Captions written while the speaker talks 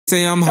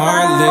Say I'm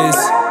heartless.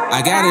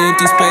 I got an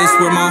empty space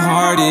where my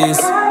heart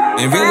is,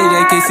 and really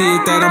they can see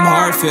it that I'm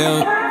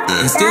heartfelt.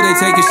 And still they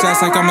taking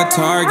shots like I'm a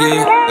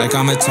target. Like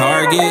I'm a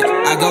target.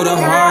 I go the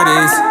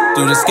hardest.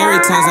 Through the scary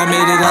times I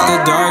made it out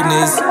the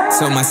darkness.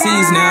 So my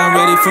seeds now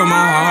ready for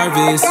my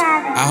harvest.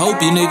 I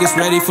hope you niggas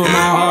ready for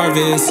my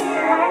harvest.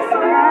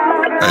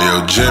 Hey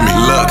yo, Jimmy,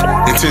 look,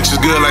 intentions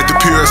good like the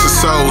purest of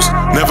souls.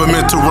 Never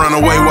meant to run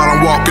away while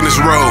I'm walking this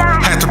road.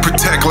 Had to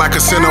protect like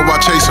a sinner while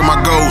chasing my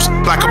goals.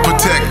 Like a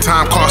protect,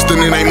 time costing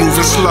and ain't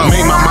moving slow.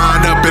 Made my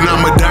mind up and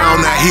I'ma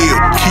down that hill,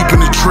 keeping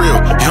it trill.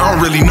 You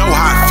don't really know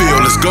how I feel,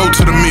 let's go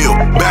to the mill.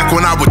 Back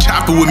when I would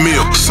chop it with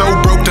meal. So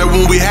broke that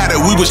when we had it,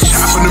 we was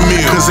chopping the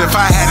meal. Cause if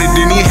I had it,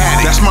 then he had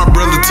it. That's my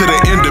brother to the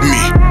end of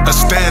me. A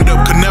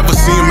stand-up could never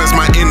see him as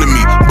my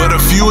enemy. But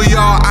a few of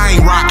y'all, I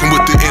ain't rocking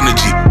with the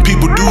energy.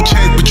 People do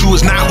change, but you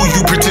is not who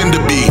you pretend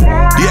to be.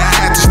 Yeah, I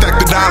had to stack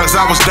the dollars,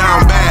 I was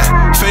down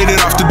bad.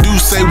 Faded off the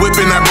deuce,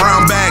 whipping that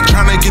brown bag.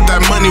 Trying to get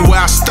that money where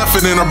I stuff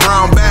it in a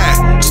brown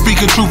bag.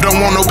 Speaking truth, don't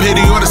want no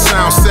pity or to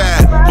sound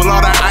sad. Well,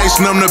 all that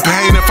ice numb the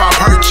pain if I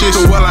purchase.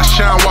 So well, I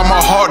shine while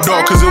my heart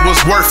dog, cause it was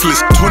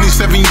worthless.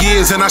 27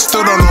 years and I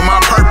still don't know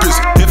my purpose.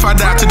 If I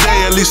die today,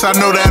 at least I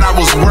know that I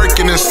was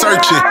working and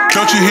searching.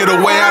 Don't you hear the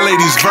way I lay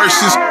these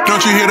verses?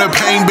 Don't you hear the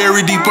pain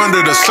buried deep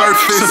under the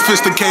surface?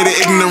 Sophisticated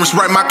ignorance,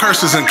 write my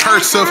curses in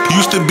cursive.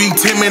 Used to be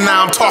timid,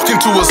 now I'm talking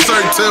to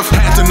assertive.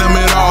 Had to numb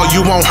it all,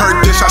 you won't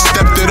hurt this, I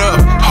stepped it up.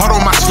 Heart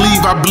on my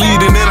sleeve, I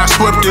bleed and then I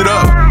swept it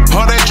up.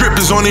 All that drip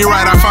is only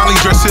right, I finally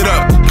dress it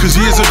up. Cause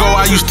years ago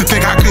I used to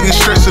think I couldn't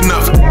stress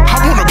enough. I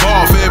want a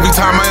ball for every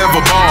time I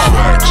ever ball.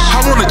 I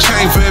want a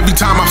chain for every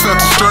time I felt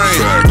a strain.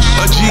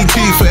 A GT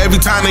for every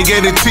time they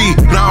gave it T.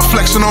 Now I'm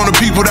flexing on the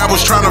people that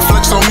was trying to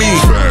flex on me.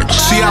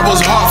 See, I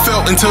was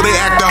heartfelt until they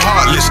acted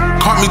heartless.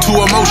 Caught me too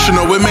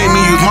emotional, it made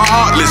me use my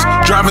heartless.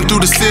 Driving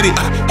through the city,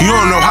 you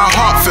don't know how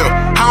heartfelt.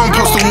 How I'm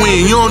supposed to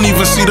win, you don't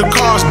even see the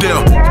cars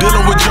dealt.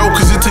 Dealing with Joe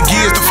cause it took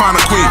years to find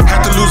a queen.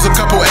 Had to lose a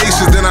couple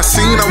aces, then I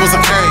seen I was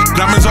a king.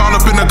 Diamonds all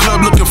up in the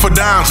club looking for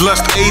dimes,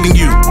 lust aiding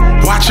you.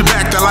 Watch your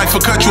back, that life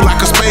will cut you like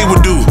a spade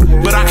would do.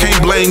 But I can't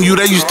blame you,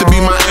 that used to be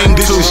my aim.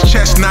 This is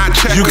chess, not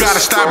checkers. You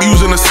gotta stop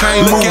using the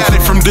same move. Look at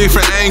it from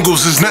different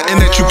angles, there's nothing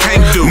that you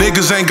can't do.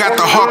 Niggas ain't got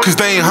the heart cause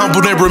they ain't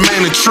humble, they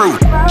remaining true.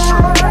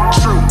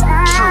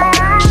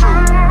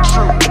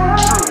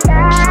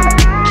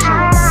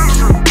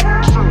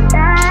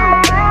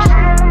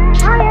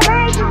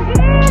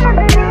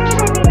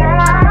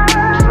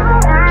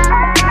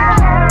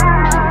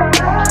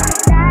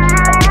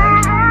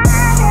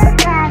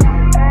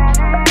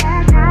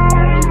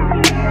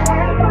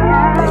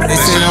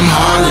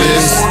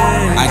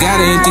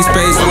 Empty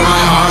space where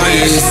my heart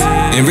is,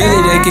 and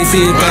really they can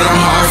see it that I'm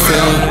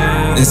heartfelt.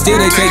 And still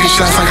they taking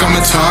shots like I'm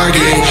a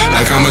target.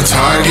 Like I'm a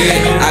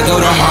target, I go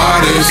the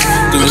hardest.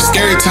 Through the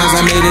scary times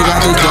I made it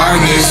out the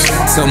darkness.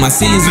 So my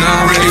seeds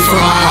now ready for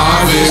my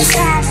harvest.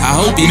 I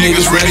hope you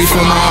niggas ready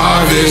for my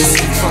harvest.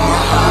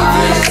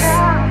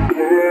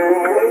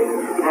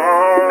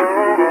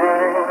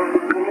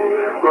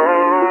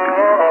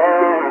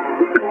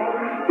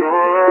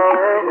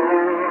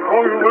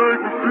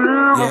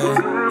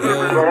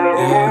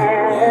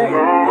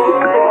 Yeah.